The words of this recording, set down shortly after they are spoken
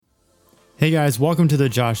Hey guys, welcome to the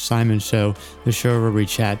Josh Simon Show, the show where we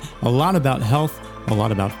chat a lot about health, a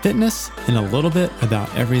lot about fitness, and a little bit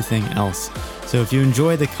about everything else. So if you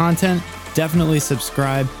enjoy the content, definitely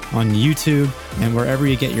subscribe on YouTube and wherever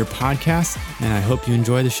you get your podcasts, and I hope you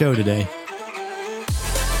enjoy the show today.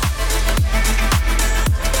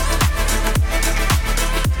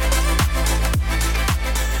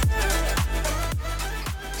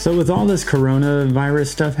 So with all this coronavirus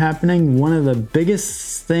stuff happening, one of the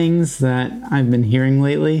biggest things that I've been hearing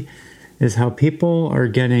lately is how people are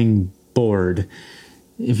getting bored.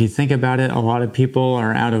 If you think about it, a lot of people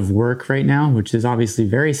are out of work right now, which is obviously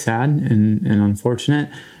very sad and unfortunate.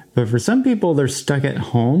 But for some people, they're stuck at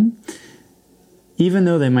home, even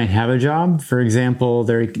though they might have a job. For example,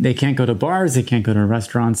 they can't go to bars, they can't go to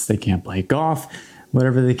restaurants, they can't play golf.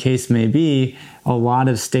 Whatever the case may be, a lot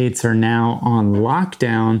of states are now on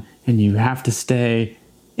lockdown and you have to stay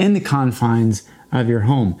in the confines of your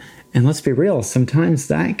home. And let's be real, sometimes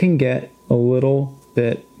that can get a little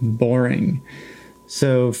bit boring.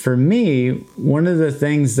 So for me, one of the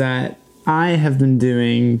things that I have been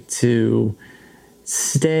doing to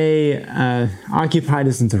stay occupied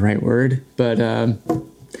isn't the right word, but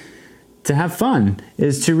to have fun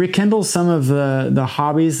is to rekindle some of the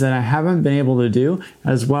hobbies that I haven't been able to do,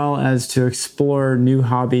 as well as to explore new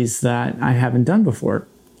hobbies that I haven't done before.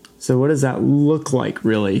 So what does that look like,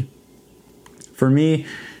 really? For me,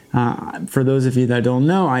 for those of you that don't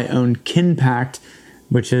know, I own KinPact,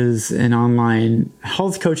 which is an online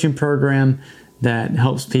health coaching program that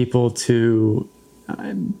helps people to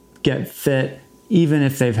get fit even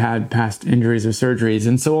if they've had past injuries or surgeries.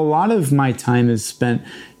 And so a lot of my time is spent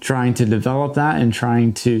trying to develop that and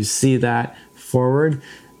trying to see that forward.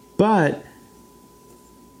 But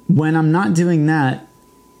when I'm not doing that,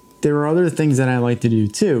 there are other things that I like to do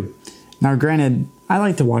too. Now, granted, I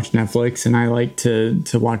like to watch Netflix and I like to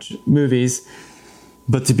watch movies,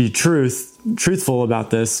 but to be truthful about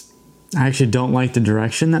this, I actually don't like the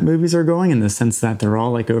direction that movies are going, in the sense that they're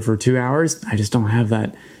all like over 2 hours. I just don't have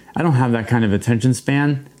that. I don't have that kind of attention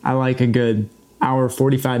span. I like a good hour,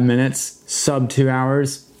 45 minutes, sub 2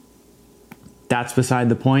 hours. That's beside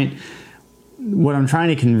the point. What I'm trying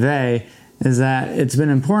to convey is that it's been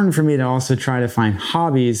important for me to also try to find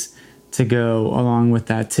hobbies to go along with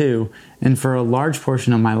that too. And for a large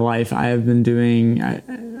portion of my life, I've been playing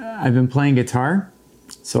guitar.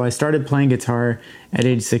 So I started playing guitar at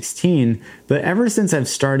age 16, but ever since I've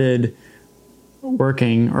started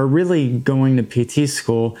working or really going to PT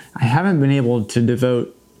school, I haven't been able to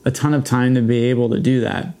devote a ton of time to be able to do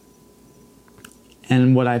that.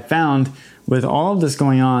 And what I found with all of this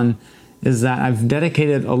going on is that I've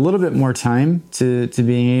dedicated a little bit more time to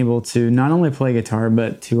being able to not only play guitar,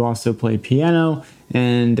 but to also play piano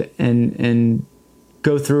and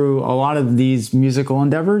go through a lot of these musical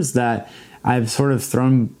endeavors that I've sort of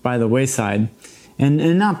thrown by the wayside.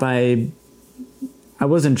 And not by, I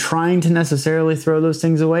wasn't trying to necessarily throw those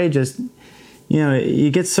things away. Just,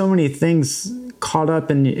 you get so many things caught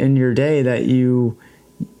up in your day that you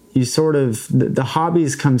sort of, the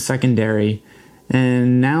hobbies come secondary.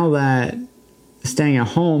 And now that staying at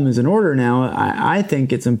home is in order now, I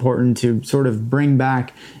think it's important to sort of bring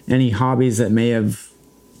back any hobbies that may have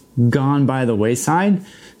gone by the wayside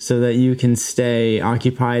so that you can stay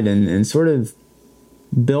occupied and sort of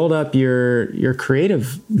build up your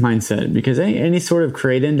creative mindset, because any sort of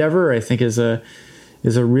creative endeavor, I think, is a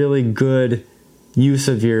really good use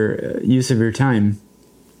of your time.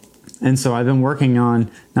 And so I've been working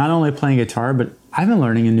on not only playing guitar, but I've been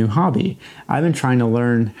learning a new hobby. I've been trying to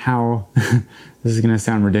learn how this is going to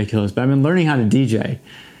sound ridiculous, but I've been learning how to DJ,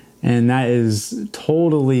 and that is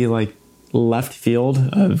totally like left field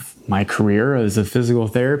of my career as a physical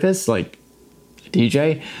therapist, like a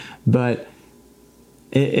DJ, but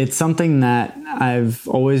it's something that I've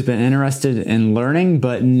always been interested in learning,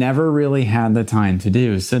 but never really had the time to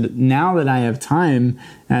do. So now that I have time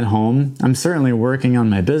at home, I'm certainly working on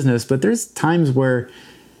my business, but there's times where,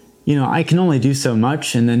 I can only do so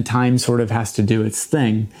much, and then time sort of has to do its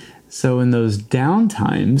thing. So in those down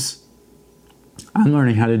times, I'm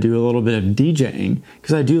learning how to do a little bit of DJing,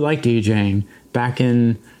 because I do like DJing. Back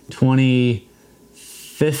in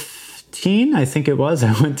 2015, I think it was,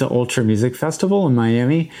 I went to Ultra Music Festival in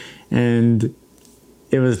Miami, and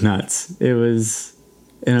it was nuts. It was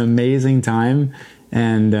an amazing time,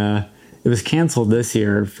 and it was canceled this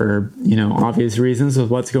year for, obvious reasons with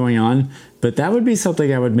what's going on, but that would be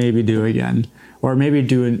something I would maybe do again, or maybe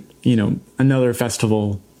do, another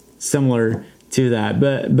festival similar to that.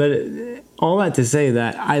 But all that to say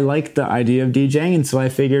that I like the idea of DJing, and so I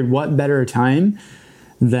figured what better time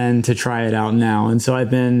than to try it out now. And so I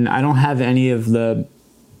don't have any of the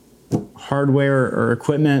hardware or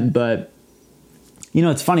equipment, but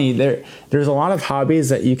it's funny. There's a lot of hobbies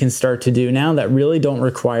that you can start to do now that really don't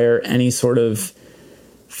require any sort of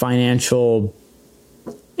financial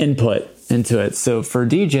input into it. So for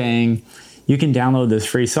DJing, you can download this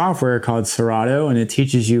free software called Serato, and it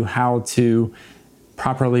teaches you how to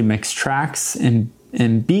properly mix tracks and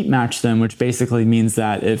beat match them, which basically means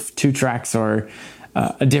that if two tracks are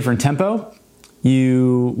a different tempo,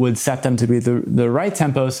 you would set them to be the right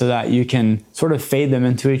tempo so that you can sort of fade them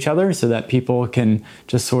into each other so that people can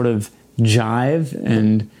just sort of jive.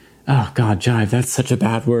 And oh God, jive, that's such a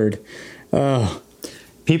bad word.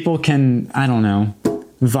 People can, I don't know,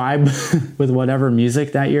 vibe with whatever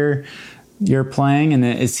music that you're playing, and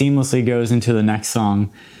it seamlessly goes into the next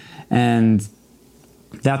song. And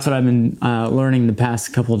that's what I've been learning the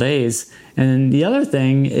past couple days. And the other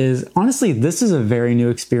thing is, honestly, this is a very new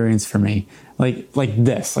experience for me. Like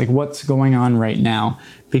what's going on right now,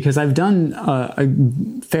 because I've done a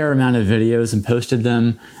fair amount of videos and posted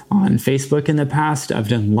them on Facebook in the past. I've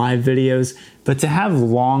done live videos, but to have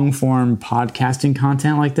long form podcasting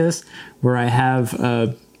content like this, where I have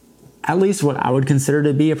at least what I would consider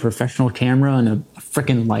to be a professional camera and a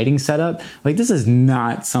freaking lighting setup, like this is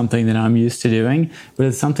not something that I'm used to doing, but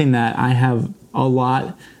it's something that I have a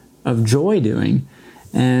lot of joy doing.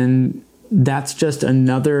 And that's just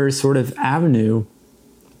another sort of avenue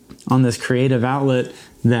on this creative outlet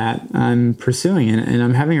that I'm pursuing, and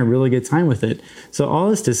I'm having a really good time with it. So all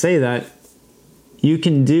this to say that you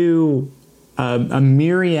can do a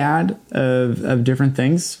myriad of different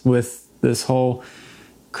things with this whole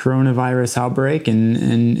coronavirus outbreak,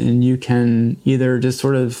 and you can either just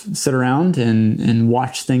sort of sit around and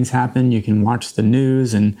watch things happen. You can watch the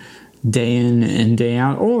news and day in and day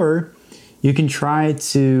out, or you can try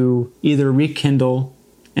to either rekindle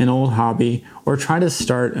an old hobby or try to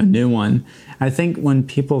start a new one. I think when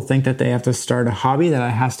people think that they have to start a hobby, that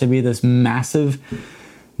it has to be this massive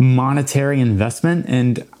monetary investment.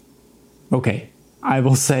 And okay, I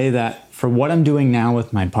will say that for what I'm doing now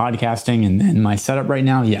with my podcasting and my setup right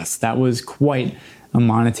now, yes, that was quite a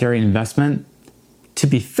monetary investment. To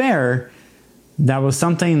be fair, that was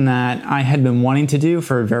something that I had been wanting to do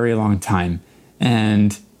for a very long time.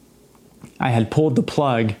 And I had pulled the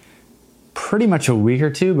plug pretty much a week or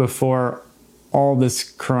two before all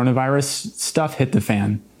this coronavirus stuff hit the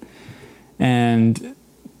fan. And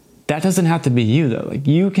that doesn't have to be you, though. Like,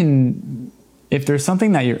 you can, if there's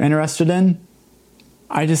something that you're interested in,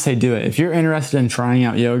 I just say do it. If you're interested in trying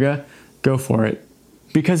out yoga, go for it.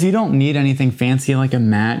 Because you don't need anything fancy like a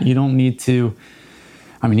mat. You don't need to,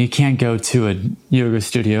 I mean, you can't go to a yoga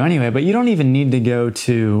studio anyway, but you don't even need to go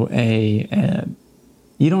to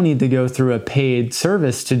you don't need to go through a paid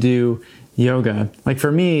service to do yoga. Like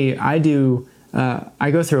for me, I go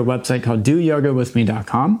through a website called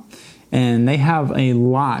doyogawithme.com, and they have a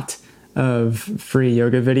lot of free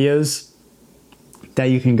yoga videos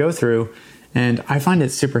that you can go through, and I find it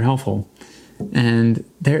super helpful. And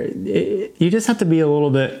you just have to be a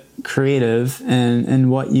little bit creative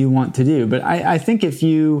in what you want to do. But I think if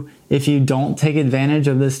you don't take advantage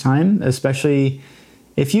of this time, especially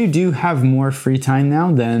if you do have more free time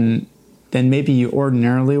now than maybe you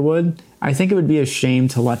ordinarily would, I think it would be a shame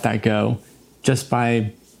to let that go just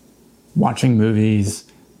by watching movies,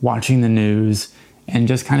 watching the news, and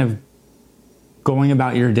just kind of going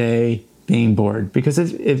about your day being bored. Because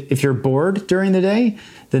if you're bored during the day,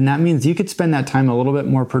 then that means you could spend that time a little bit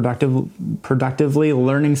more productively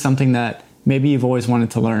learning something that maybe you've always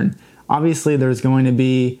wanted to learn. Obviously, there's going to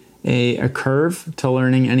be a curve to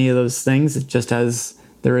learning any of those things, just as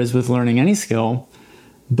there is with learning any skill.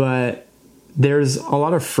 But there's a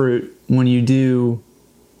lot of fruit when you do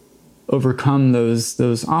overcome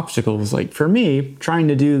those obstacles. Like for me, trying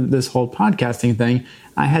to do this whole podcasting thing,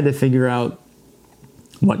 I had to figure out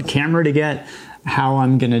what camera to get, how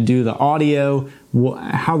I'm going to do the audio,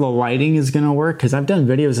 how the lighting is going to work. Because I've done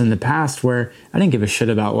videos in the past where I didn't give a shit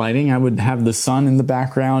about lighting. I would have the sun in the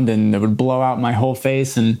background and it would blow out my whole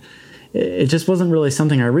face, and it just wasn't really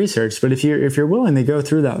something I researched. But if you're willing to go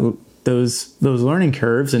through those learning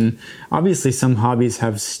curves, and obviously some hobbies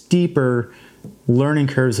have steeper learning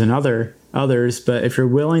curves than others, but if you're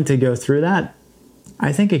willing to go through that,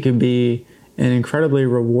 I think it could be an incredibly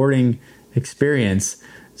rewarding experience.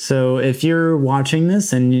 So if you're watching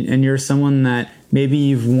this and you're someone that maybe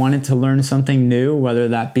you've wanted to learn something new, whether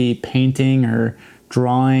that be painting or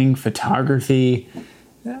drawing, photography,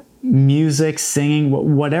 music, singing,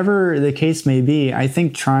 whatever the case may be, I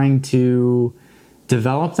think trying to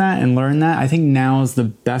develop that and learn that, I think now is the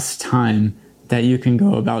best time that you can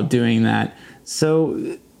go about doing that.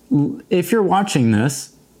 So if you're watching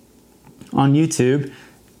this on YouTube,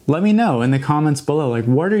 let me know in the comments below. Like,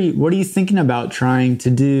 what are you thinking about trying to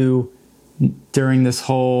do during this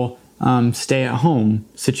whole stay at home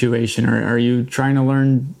situation? Or are you trying to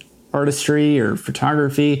learn artistry or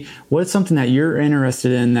photography? What's something that you're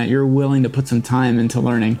interested in, that you're willing to put some time into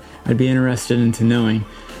learning? I'd be interested into knowing.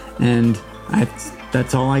 And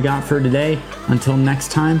that's all I got for today. Until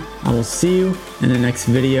next time, I will see you in the next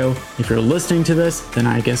video. If you're listening to this, then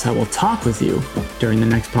I guess I will talk with you during the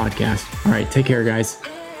next podcast. All right, take care, guys.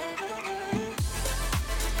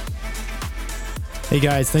 Hey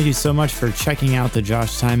guys, thank you so much for checking out the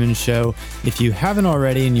Josh Simon Show. If you haven't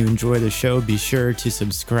already and you enjoy the show, be sure to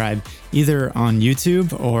subscribe either on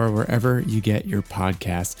YouTube or wherever you get your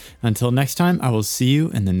podcasts. Until next time, I will see you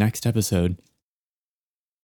in the next episode.